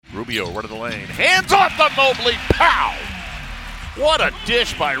Rubio running the lane. Hands off the Mobley. Pow! What a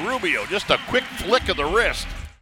dish by Rubio. Just a quick flick of the wrist.